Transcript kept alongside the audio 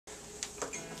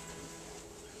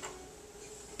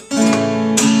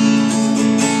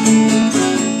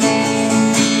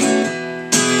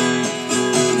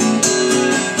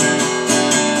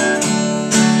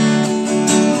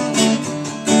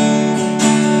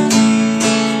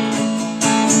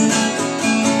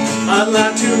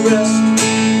to rest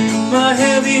my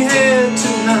heavy head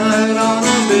tonight on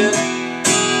a bed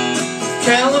of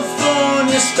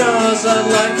California stars. I'd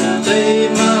like to lay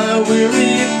my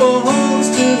weary bones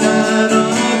tonight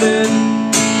on a bed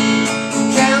of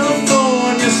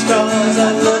California stars.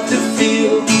 I'd love to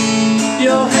feel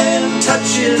your hand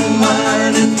touching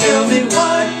mine and tell me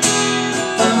why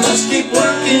I must keep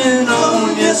working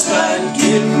on. Yes, I'd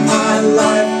give my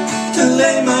life to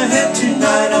lay my head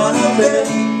tonight on a bed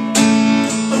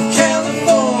of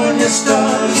California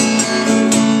stars.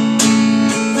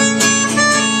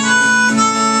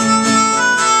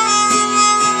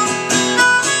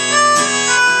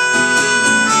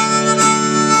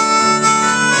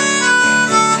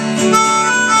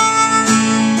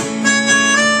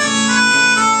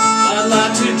 I'd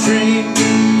like to dream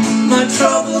my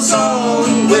troubles all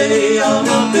away on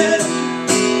a bed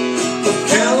of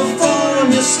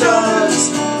California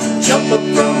stars. Jump up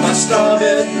from my star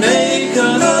bed, make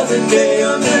another day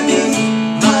underneath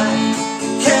my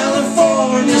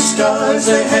California stars.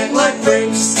 They hang like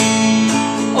grapes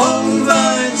on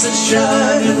vines that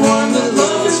shine and warm the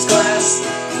lover's glass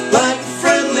like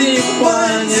friendly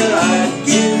wine. Yet I'd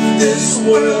give this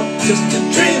world just to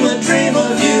dream a dream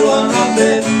of you on a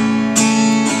bed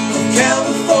of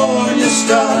California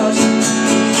stars.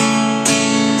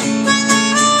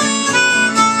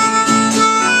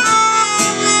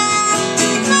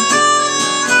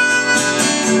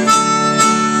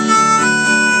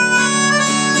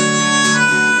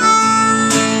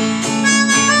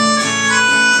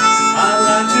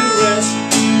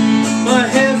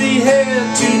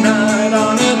 Tonight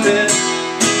on a bed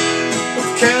of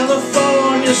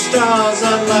California stars.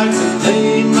 I'd like to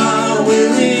lay my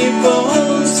weary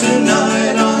bones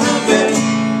tonight on a bed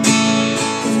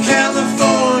of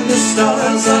California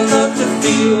stars. I'd love to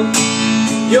feel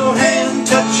your hand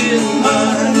touching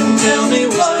mine and tell me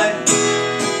why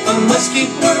I must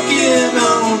keep working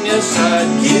on. Yes,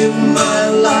 I'd give my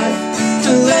life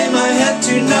to lay my head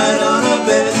tonight on a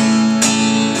bed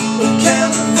of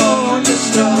California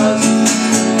stars.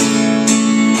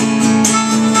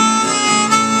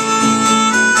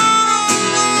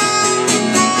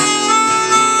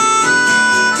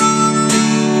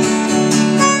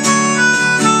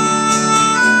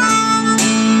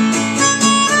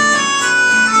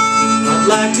 I'd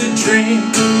like to dream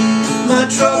my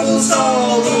troubles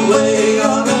all away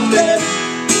on a bed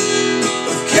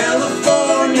of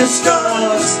California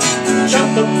stars.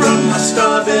 Jump up from my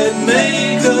star bed,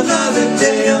 make another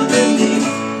day underneath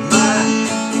my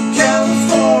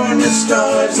California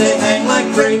stars. They hang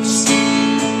like grapes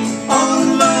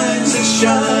on vines that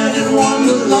shine and warm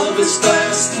the lover's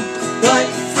glass like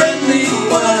friendly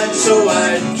wine. So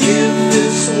I'd give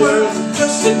this world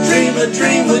just to dream a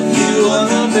dream with you on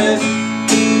a bed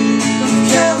of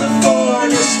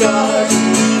California stars.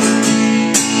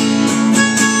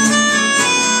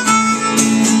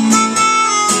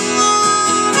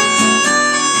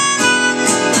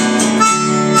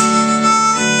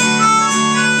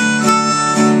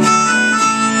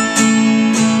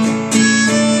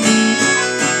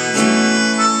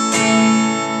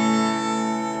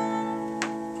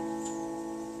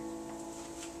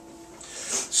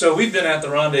 So we've been at the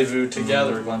Rendezvous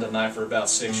together, Glenda and I, for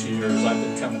about 6 years. I've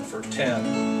been coming for 10.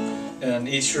 And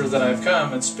each year that I've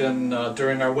come, it's been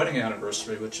during our wedding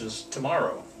anniversary, which is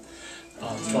tomorrow, the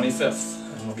 25th.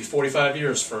 And it'll be 45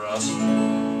 years for us.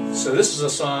 So this is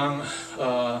a song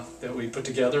that we put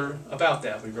together about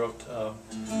that. We wrote a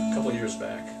couple of years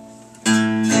back.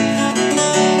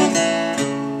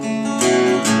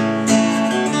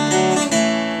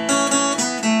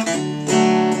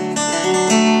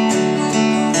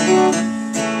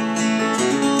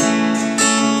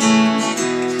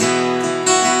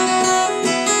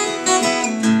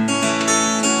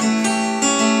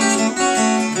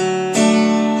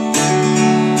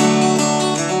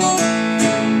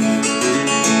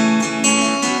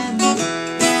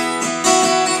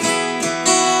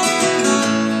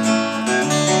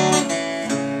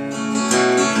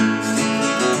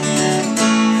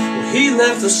 He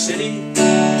left the city,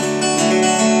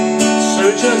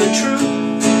 search of the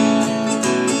truth,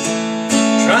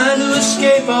 trying to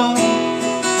escape all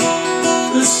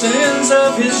the sins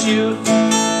of his youth.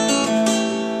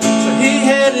 So he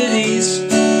headed east,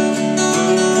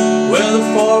 where the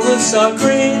forests are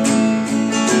green.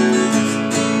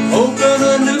 Open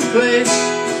a new place,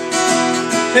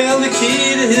 held the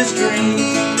key to his dreams.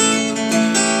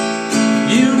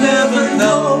 You never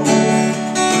know,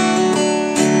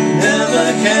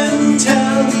 never can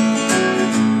tell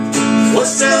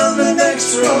what's down the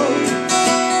next road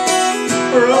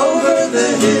or over the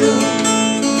hill.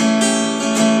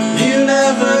 You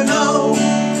never know.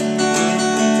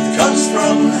 comes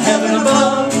from heaven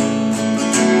above.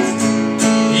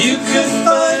 You could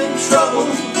find trouble,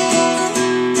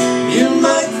 you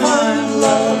might find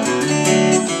love.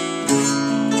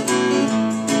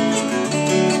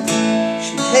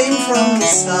 She came from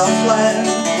the Southland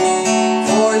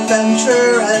for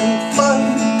adventure and fun,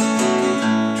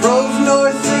 drove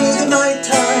north through the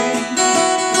nighttime,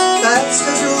 fast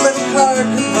as her little car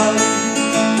could run.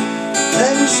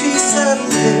 Then she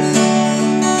settled in,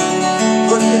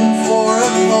 looking for a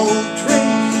cold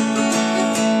drink,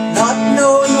 not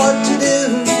knowing what to do,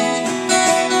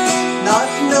 not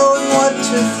knowing what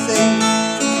to think.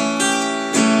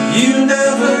 You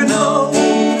never know,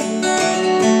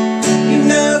 you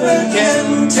never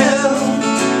can tell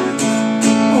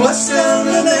what's down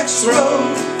the next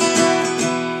road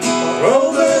or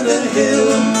over the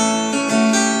hill.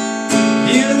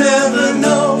 You never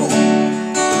know,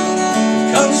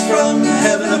 it comes from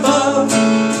heaven above.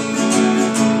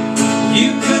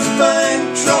 You could find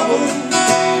trouble,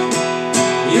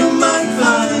 you might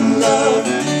find love.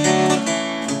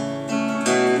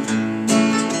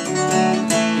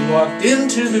 He walked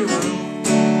into the room,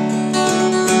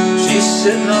 she's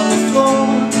sitting on the floor.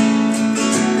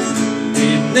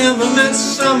 He'd never met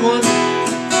someone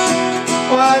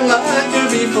quite like her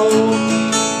before.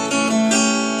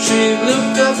 She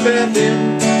looked up at him,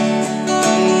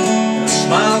 a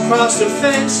smile crossed her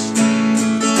face.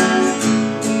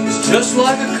 It's just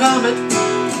like a comet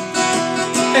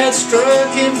had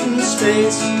struck him from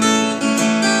space.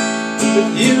 But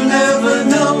you never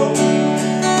know,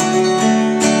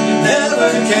 you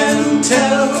never can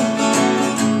tell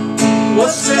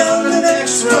what's down the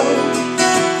next road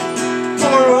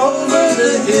or over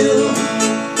the hill.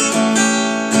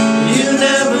 You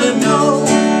never know,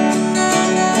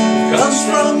 comes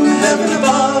from heaven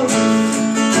above.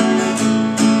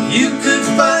 You could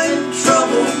find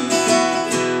trouble,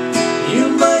 you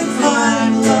might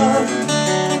find love.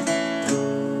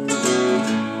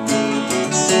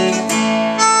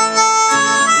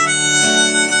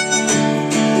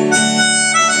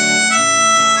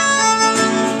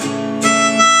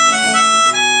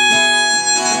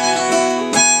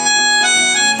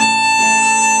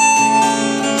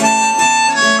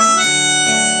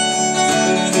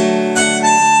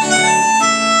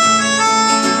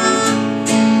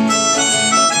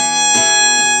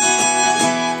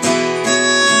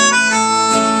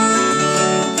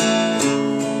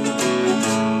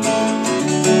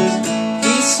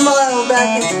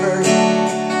 Back at her,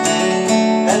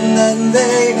 and then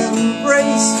they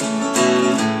embraced.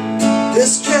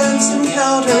 This chance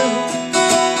encounter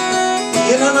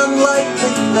in an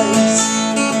unlikely place.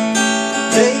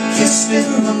 They kissed in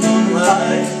the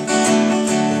moonlight,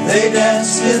 they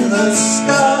danced in the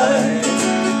sky,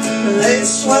 they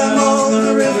swam all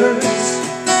the rivers,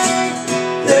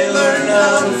 they learned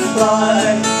how to fly.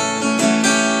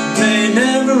 They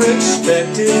never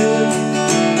expected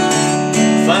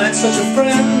find such a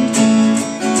friend,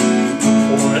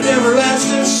 or an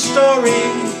everlasting story,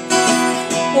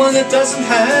 one that doesn't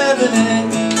have an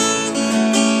end.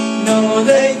 No,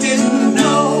 they didn't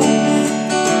know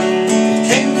it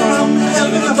came from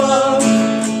heaven above.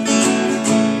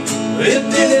 It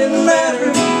didn't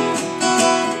matter,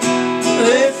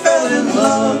 they fell in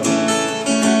love.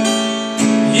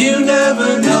 You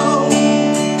never know,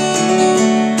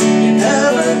 you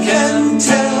never can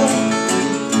tell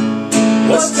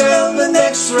what's down the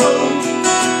next road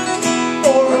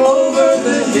or over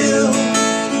the hill.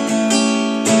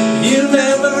 You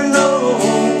never know,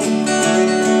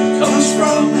 it comes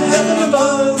from heaven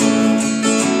above.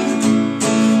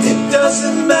 It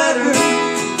doesn't matter,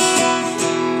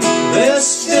 they're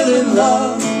still in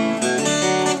love.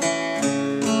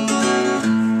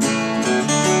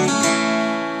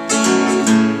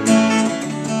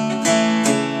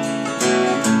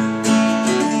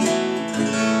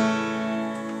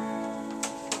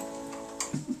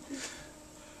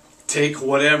 Take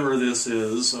whatever this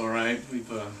is, all right?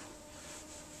 We've,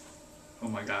 oh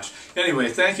my gosh. Anyway,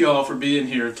 thank you all for being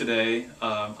here today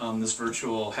on this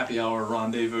virtual happy hour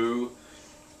rendezvous.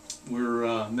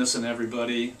 We're missing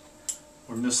everybody.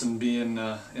 We're missing being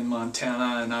in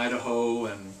Montana and Idaho,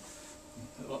 and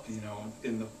you know,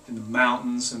 in the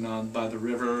mountains and by the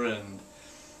river, and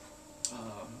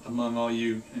among all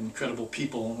you incredible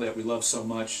people that we love so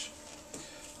much.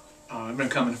 I've been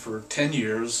coming for 10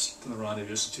 years to the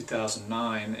Rendezvous since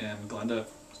 2009, and Glenda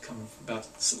coming for about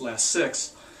the last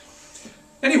 6.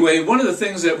 Anyway, one of the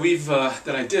things that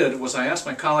that I did was I asked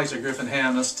my colleagues at Griffin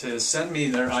Hammis to send me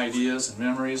their ideas and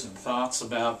memories and thoughts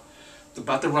about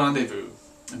the Rendezvous.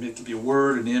 I mean, it could be a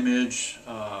word, an image,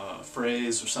 a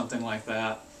phrase, or something like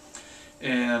that.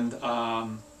 And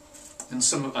and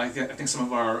I think some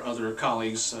of our other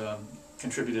colleagues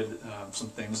contributed some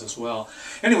things as well.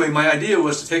 Anyway, my idea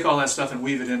was to take all that stuff and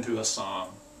weave it into a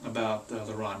song about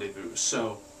the rendezvous.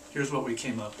 So here's what we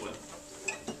came up with.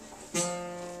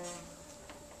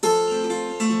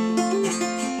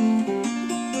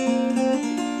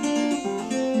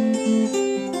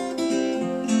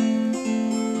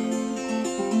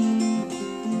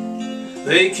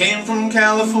 They came from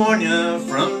California,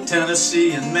 from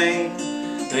Tennessee and Maine.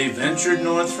 They ventured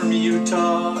north from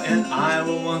Utah and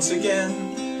Iowa once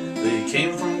again. They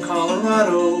came from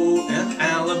Colorado and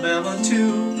Alabama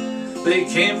too. They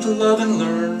came to love and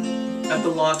learn at the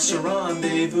Loch's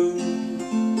Rendezvous.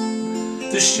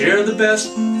 To share the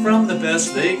best from the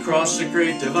best, they crossed the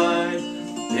Great Divide.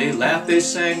 They laughed, they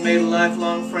sang, made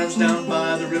lifelong friends down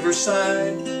by the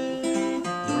riverside.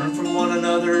 Learn from one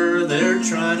another, they're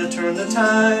trying to turn the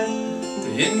tide, to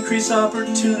increase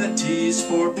opportunities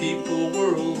for people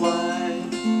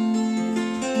worldwide.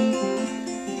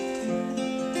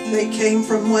 They came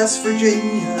from West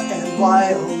Virginia and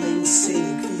Wyoming,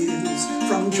 scenic views,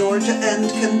 from Georgia and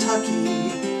Kentucky,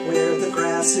 where the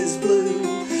grass is blue.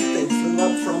 They flew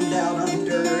up from down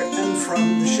under and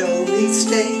from the Show-Me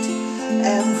State,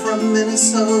 and from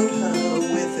Minnesota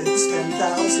with its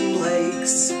 10,000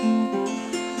 lakes.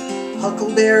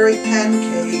 Huckleberry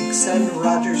pancakes and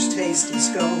Rogers tasty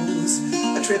scones,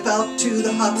 a trip out to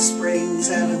the hot springs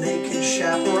and a naked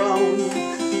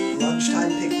chaperone. Lunchtime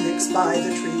picnics by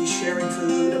the trees, sharing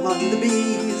food among the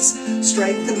bees,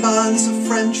 strength and bonds of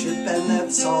friendship, and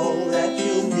that's all that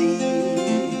you'll need.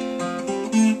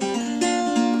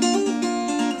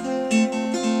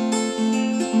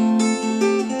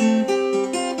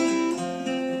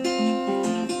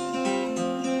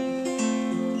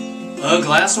 A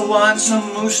glass of wine,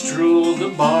 some moose drool, the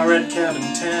bar at Cabin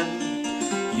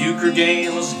 10, euchre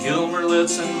games,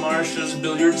 Gilmerlets, and Marcia's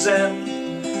billiards zen.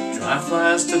 Dry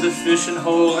flies to the fishing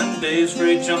hole and Dave's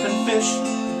great jumping fish.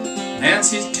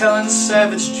 Nancy's telling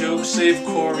savage jokes, save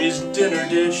Corey's dinner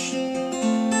dish.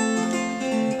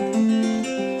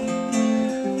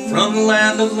 From the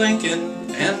land of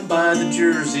Lincoln and by the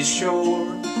Jersey Shore,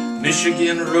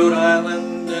 Michigan, Rhode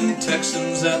Island, and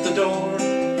Texans at the door.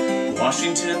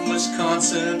 Washington,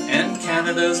 Wisconsin, and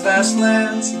Canada's vast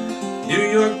lands,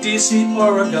 New York, DC,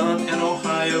 Oregon, and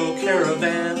Ohio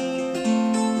caravan.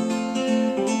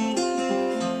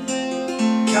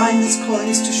 Kindness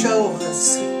coins to show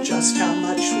us just how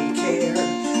much we care.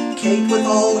 Kate with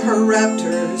all her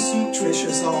raptors,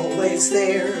 Trisha's always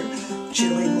there.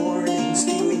 Chilly mornings,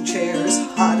 dewy chairs,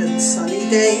 hot and sunny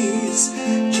days,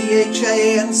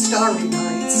 GHA and starry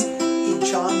nights,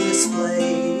 each on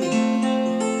display.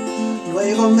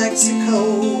 Nuevo Mexico,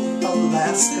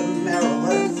 Alaska,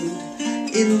 Maryland,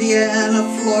 Indiana,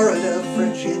 Florida,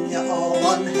 Virginia, all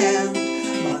on hand.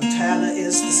 Montana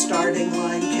is the starting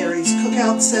line, Carrie's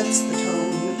cookout sets the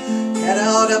tone. Head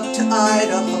out up to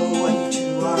Idaho and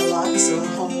to our Loxa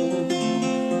home.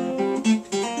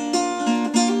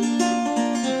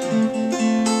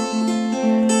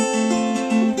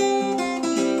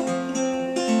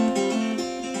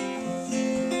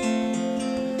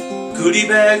 Goodie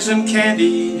bags and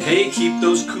candy, hey, keep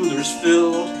those coolers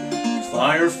filled.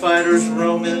 Firefighters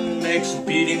roaming makes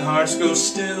beating hearts go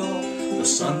still. The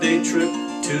Sunday trip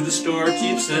to the store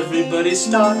keeps everybody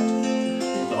stocked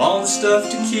with all the stuff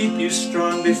to keep you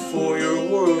strong before your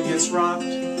world gets rocked.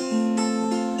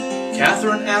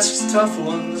 Catherine asks tough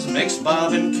ones, makes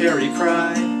Bob and Carrie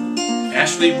cry.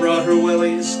 Ashley brought her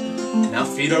willies, now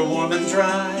feet are warm and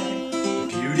dry. The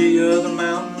beauty of the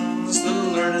mountains, the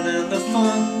learning and the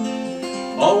fun,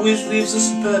 always leaves us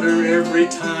better every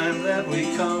time that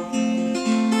we come.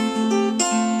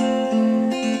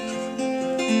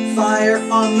 Fire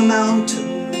on the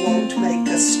mountain won't make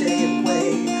us stay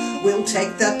away. We'll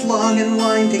take that long and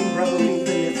winding road even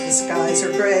if the skies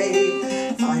are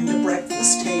gray. Find a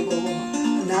breakfast table,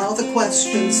 now the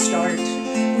questions start.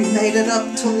 We made it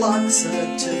up to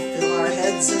Loxa to fill our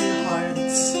heads and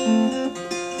hearts.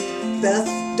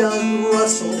 Beth, Doug,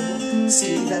 Russell,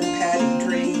 Steve and Patty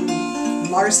Dream,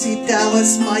 Marcy,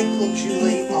 Dallas, Michael,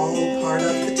 Julie, all part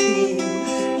of the team.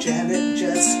 Janet,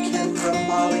 Jess, Kendra,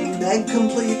 Molly, Meg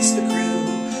completes the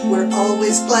crew. We're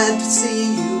always glad to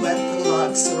see you at the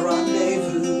Loxa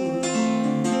Rendezvous.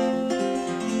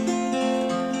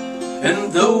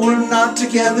 And though we're not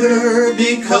together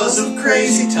because of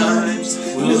crazy times,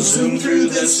 we'll zoom through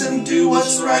this and do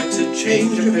what's right to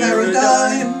change a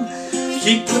paradigm.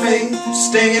 Keep the faith,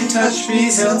 stay in touch, be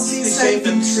healthy, safe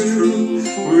and true.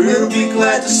 We'll be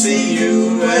glad to see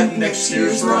you at next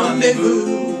year's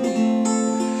rendezvous.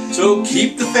 So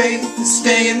keep the faith,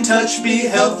 stay in touch, be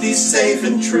healthy, safe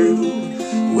and true.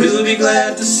 We'll be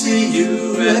glad to see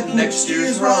you at next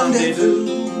year's rendezvous.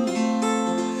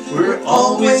 We're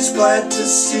always glad to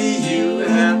see you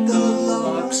at the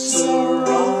Luxor.